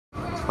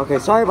Okay,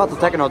 sorry about the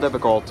technical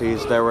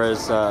difficulties. There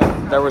was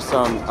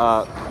some,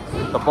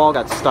 the ball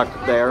got stuck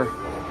there,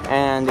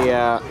 and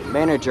the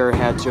manager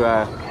had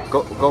to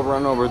go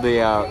run over the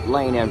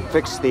lane and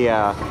fix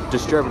the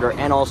distributor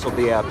and also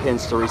the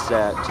pins to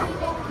reset.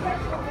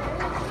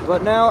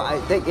 But now I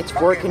think it's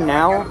working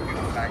now.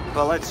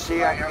 But let's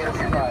see. I can get a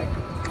strike.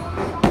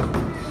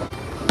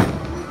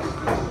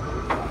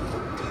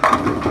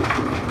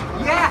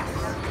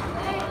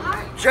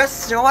 Yes!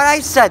 Just what I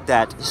said.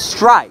 That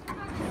strike.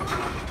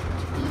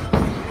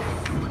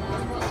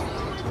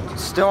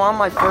 Still on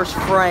my first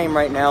frame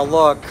right now,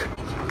 look.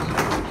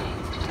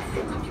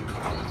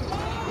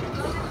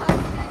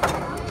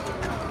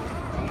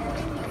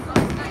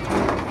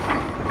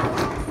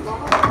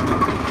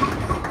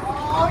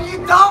 Oh, you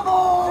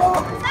double!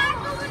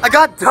 I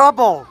got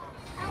double!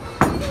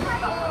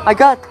 I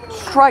got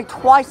strike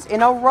twice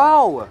in a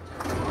row!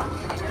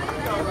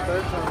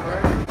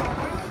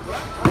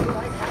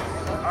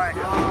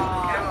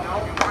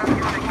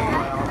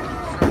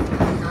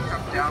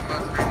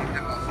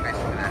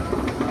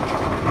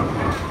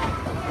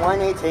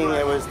 $118,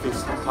 it was the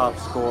top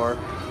score.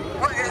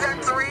 What, is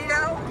that 3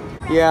 now?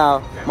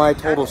 Yeah, my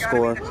total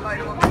score.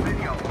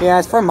 Yeah,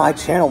 it's from my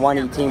channel,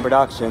 118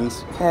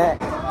 Productions. Level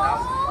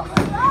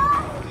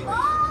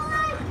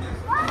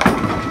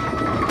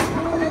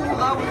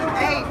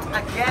 8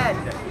 again.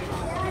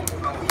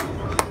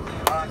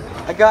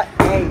 I got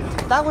 8.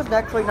 That was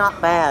actually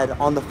not bad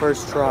on the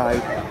first try.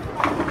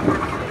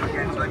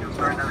 Again, so I can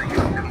start another game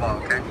of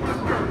pinball, okay?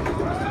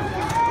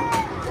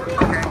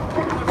 Okay?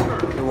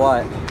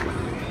 What?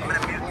 I'm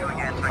gonna mute you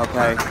again so I can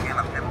Okay. start another game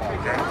of pinball,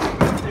 okay?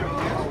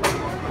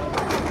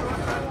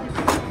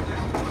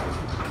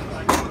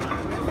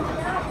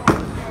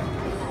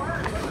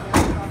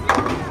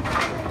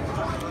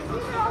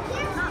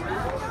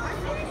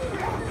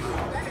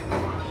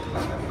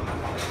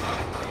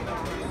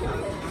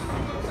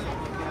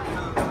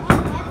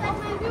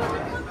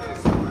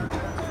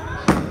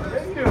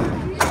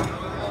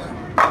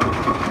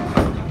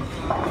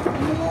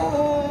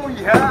 Oh,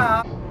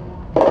 yeah!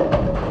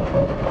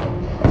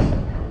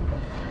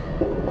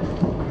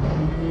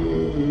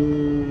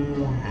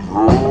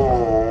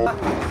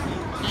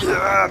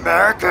 Yeah,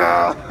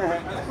 America!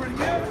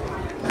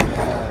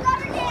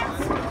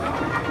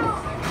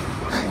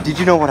 Did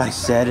you know what I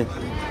said?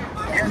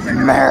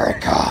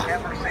 America!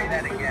 Never say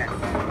that again.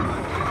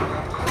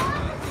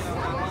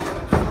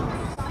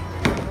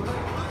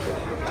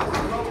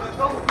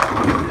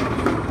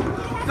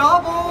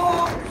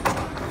 Double!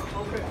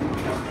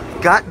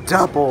 Got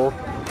double.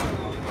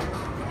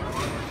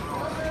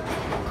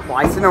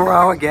 Twice in a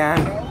row again.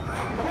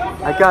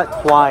 I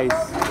got twice. Is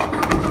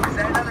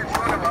that another 2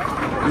 in a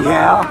row?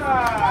 Yeah.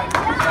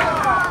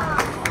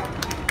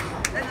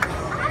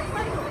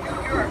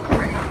 You are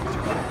great.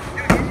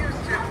 Dude, you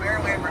used to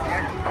barely ever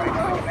get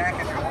right back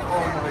at your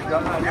old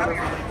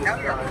now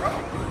you're a pro.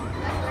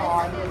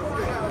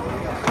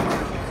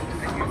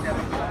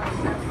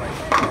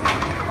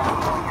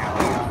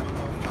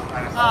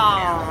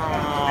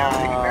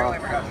 You barely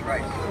ever got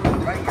strikes.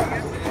 Right?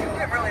 You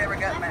barely ever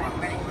got many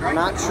strikes.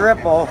 Not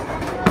triple.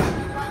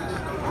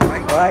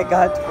 But I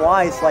got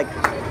twice, like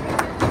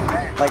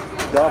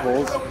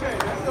doubles. I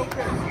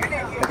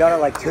got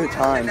it like 2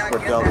 times for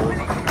doubles.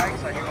 See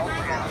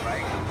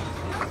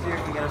if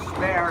you can get a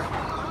spare.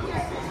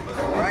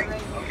 Right?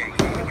 Okay,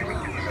 can you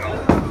reach it?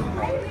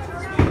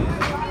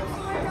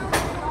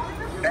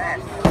 Ben.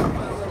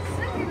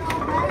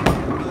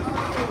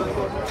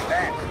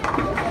 Ben.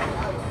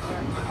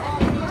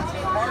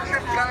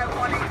 Marshall got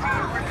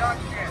 118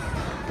 production.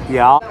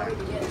 Yeah.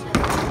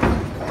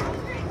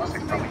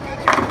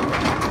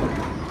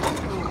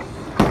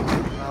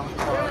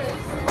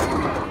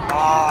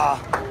 Ah.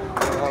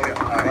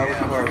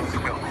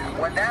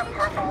 When that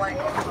purple light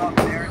goes up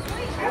there,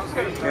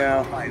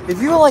 Yeah.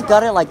 If you like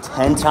got it like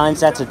 10 times,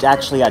 that's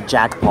actually a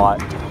jackpot.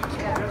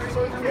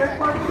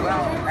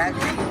 well,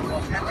 actually,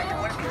 well, 10 times,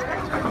 what if it's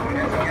 10 times? You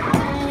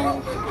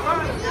have to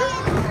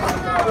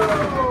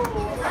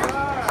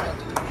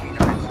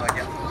get it so I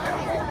get that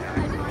ball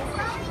back.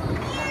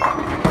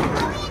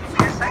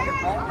 See, a second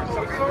ball for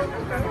some reason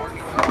has been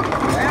working well.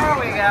 There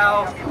we go.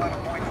 A lot of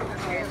points in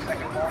this game,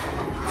 second ball.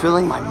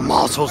 Feeling my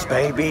muscles,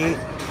 baby.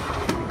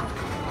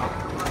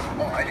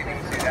 Oh, I didn't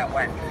even see that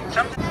went.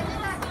 Something.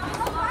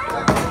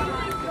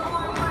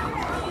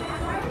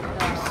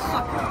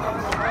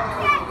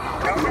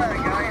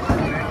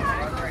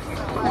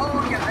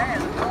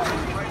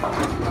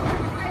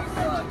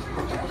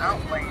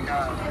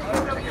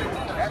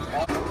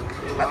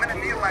 I'm gonna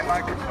mute my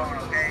microphone,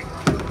 okay?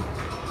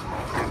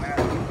 I'm gonna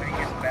when he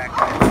gets back.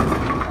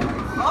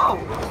 Oh!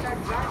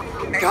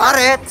 Got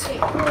it!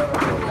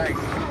 Nice.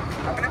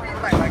 I'm gonna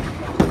mute my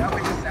microphone so that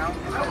way the sound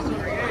from this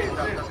screen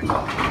stuff doesn't go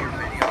through your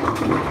video.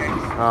 Okay?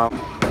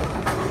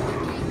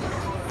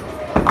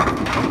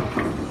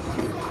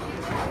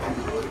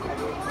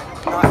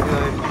 Not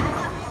good.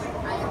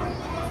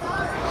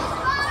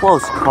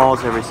 Close calls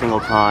every single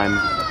time.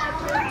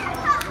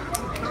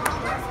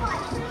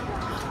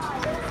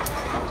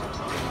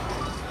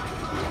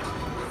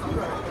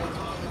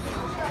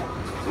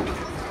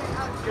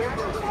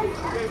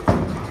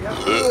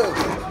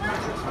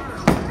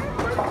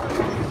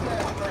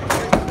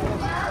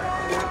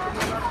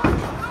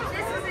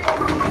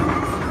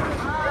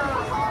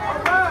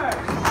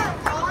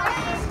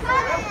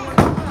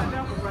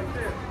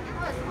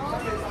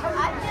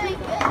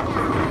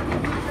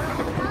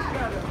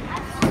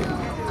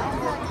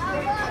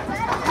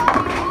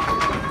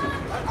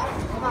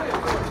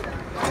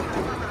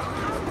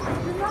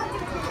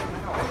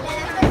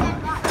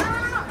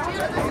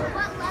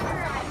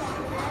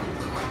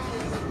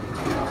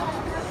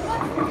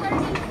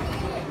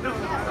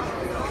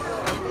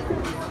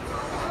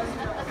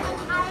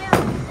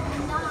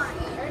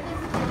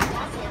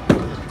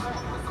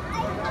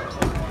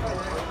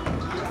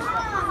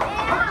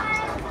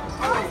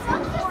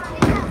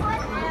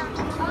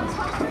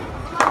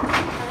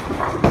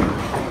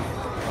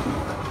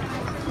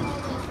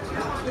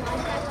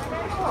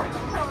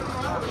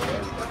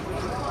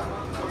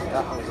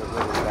 That was a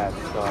really bad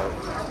start.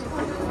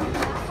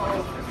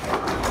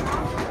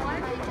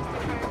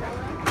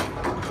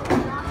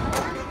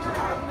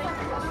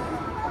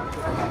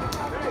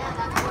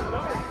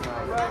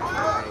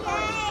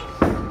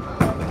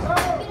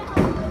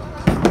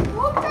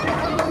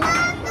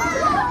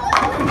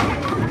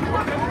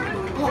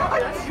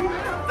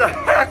 What the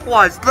heck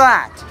was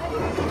that?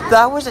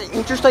 That was an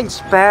interesting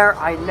spare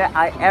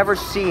I ever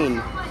seen.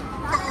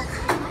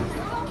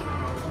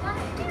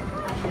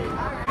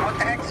 What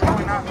the heck's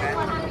going on,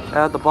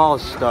 man? The ball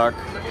is stuck.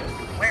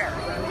 Where?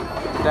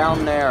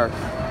 Down there.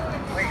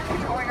 Wait,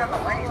 who's going on the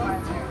lane?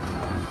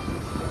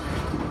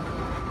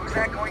 Who's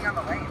that going on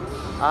the lane?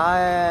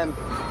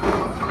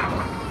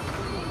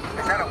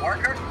 Is that a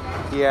worker?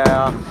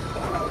 Yeah.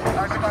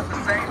 I was about to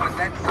say, was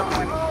that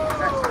someone? Was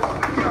that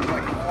someone? I'm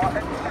like, what?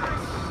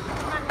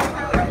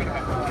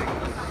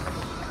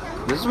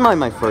 This is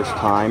my first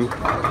time.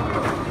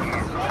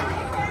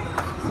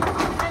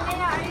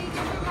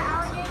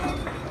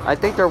 I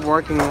think they're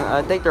working,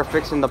 I think they're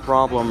fixing the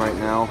problem right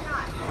now.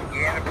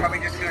 Yeah, they're probably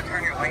just gonna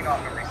turn your lane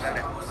off and reset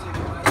it.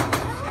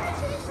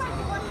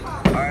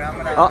 Alright, I'm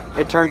gonna... Oh,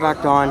 it turned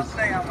back on. I'll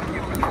say I'm with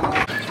you.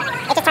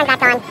 It just turned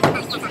back on.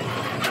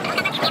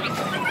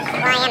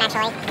 Well, I am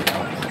actually.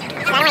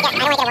 So I don't want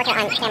to get working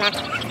on camera.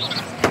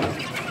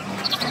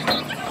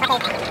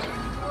 Okay.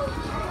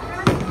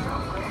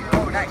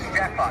 Oh, nice,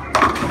 jackpot.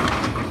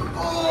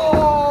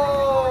 Oh,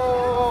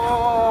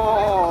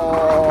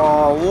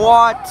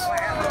 what?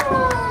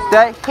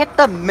 That hit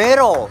the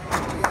middle.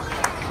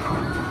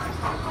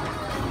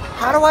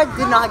 How do I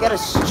did not get a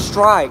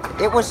strike?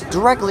 It was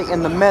directly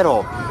in the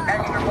middle.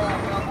 Extra ball,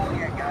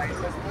 yeah, guys.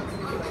 Let's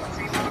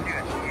see if we can do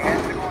it. You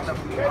have to go on the...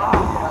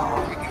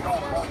 You can go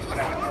on both,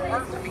 whatever. The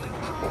first beat,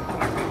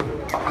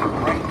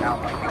 right now,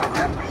 like, because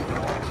that was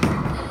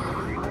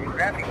the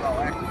gravity ball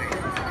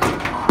activated.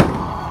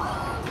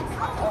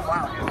 Oh,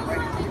 wow, it's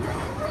right.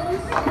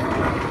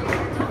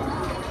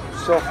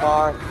 So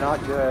far, not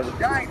good.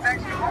 Nice,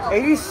 extra ball.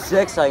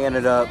 86 I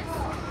ended up.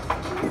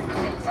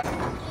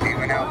 Okay,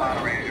 we're now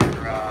moderated for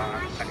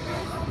second.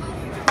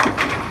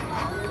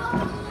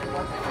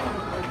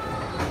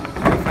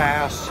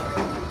 Fast.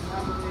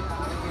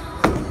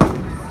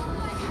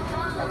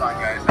 Hold on,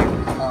 guys. I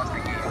lost the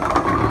game.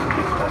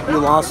 You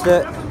lost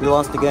it? You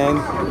lost the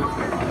game?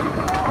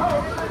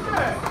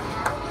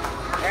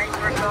 Thanks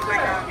for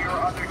subbing on your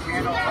other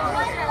channel.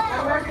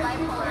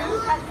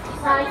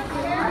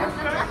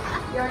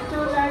 Your two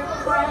large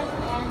fries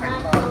and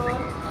nacho.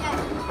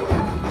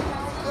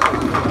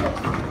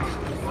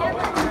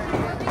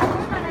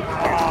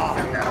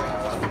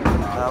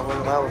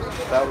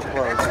 That was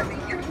close. I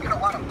think you get a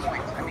lot of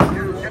points. I mean,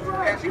 just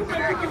passing to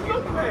that gives you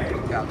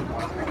 2,000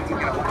 points. I think you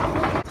get a lot of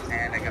points.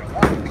 And I got a 1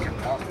 because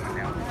the ball's coming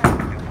down.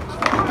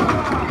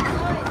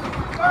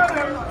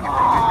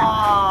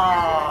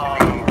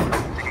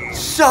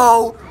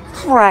 So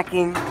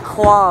fracking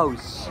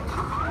close.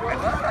 I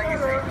love how you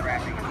say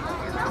cracking.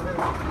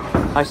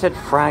 I said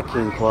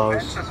fracking close.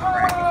 That's just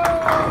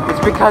cracking.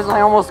 It's because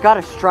I almost got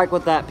a strike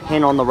with that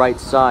pin on the right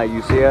side.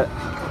 You see it?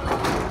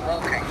 Well,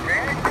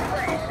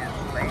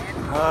 congratulations, ladies.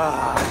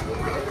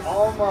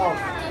 Almost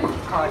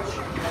touch.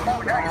 Oh,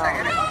 nice. I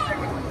hit it up there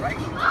with the right.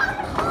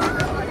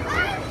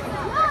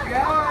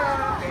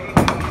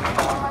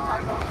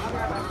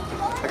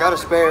 I got a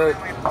spare.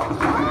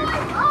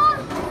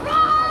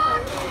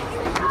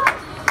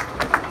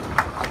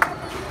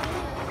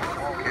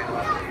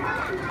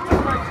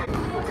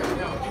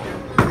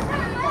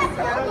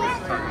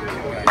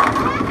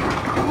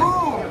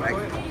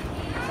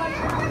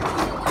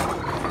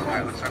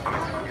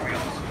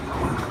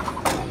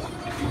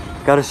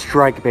 Got a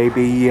strike,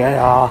 baby.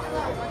 Yeah.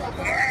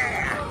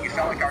 Yeah, you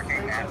sound like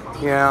Arcade Man.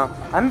 Yeah.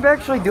 I'm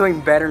actually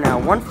doing better now.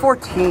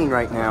 114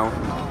 right now.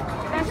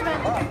 Benjamin,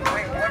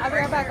 I'll be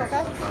right back,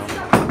 okay?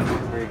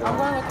 There you I'm go.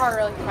 going to the car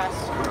really fast.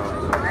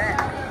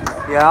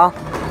 Yeah.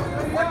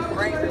 What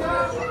grade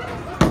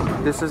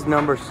is This is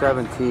number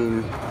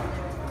 17. this?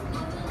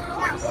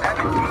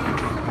 17?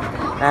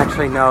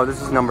 Actually, no.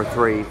 This is number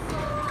 3. You said,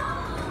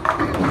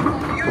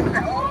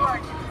 oh my.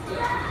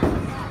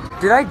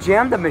 Did I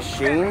jam the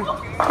machine?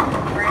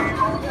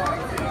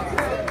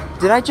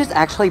 Did I just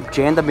actually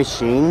jam the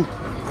machine?